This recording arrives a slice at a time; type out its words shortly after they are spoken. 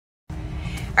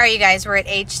Alright, you guys, we're at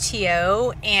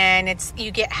HTO, and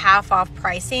you get half off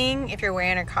pricing if you're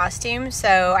wearing a costume.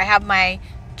 So I have my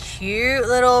cute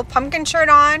little pumpkin shirt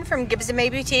on from Gibbs and May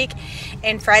Boutique,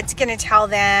 and Fred's gonna tell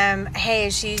them,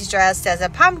 hey, she's dressed as a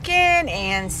pumpkin,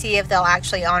 and see if they'll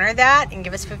actually honor that and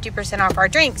give us 50% off our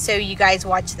drink. So you guys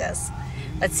watch this.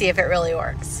 Let's see if it really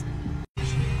works.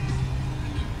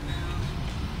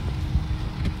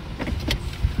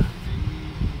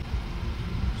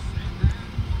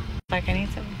 Like, I need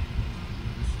some.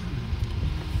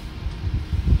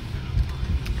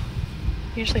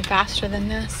 Usually faster than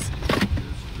this.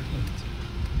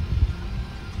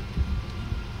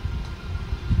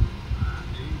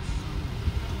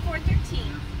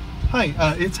 Hi,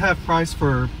 it's half price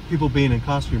for people being in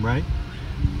costume, right?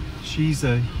 She's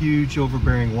a huge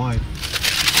overbearing wife.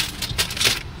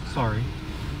 Sorry.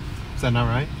 Is that not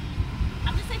right?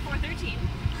 I'm gonna say $4.13.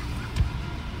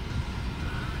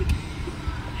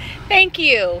 Thank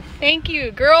you. Thank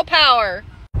you. Girl power.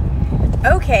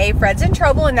 Okay, Fred's in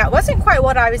trouble, and that wasn't quite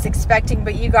what I was expecting,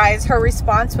 but you guys, her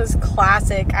response was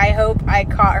classic. I hope I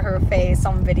caught her face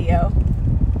on video.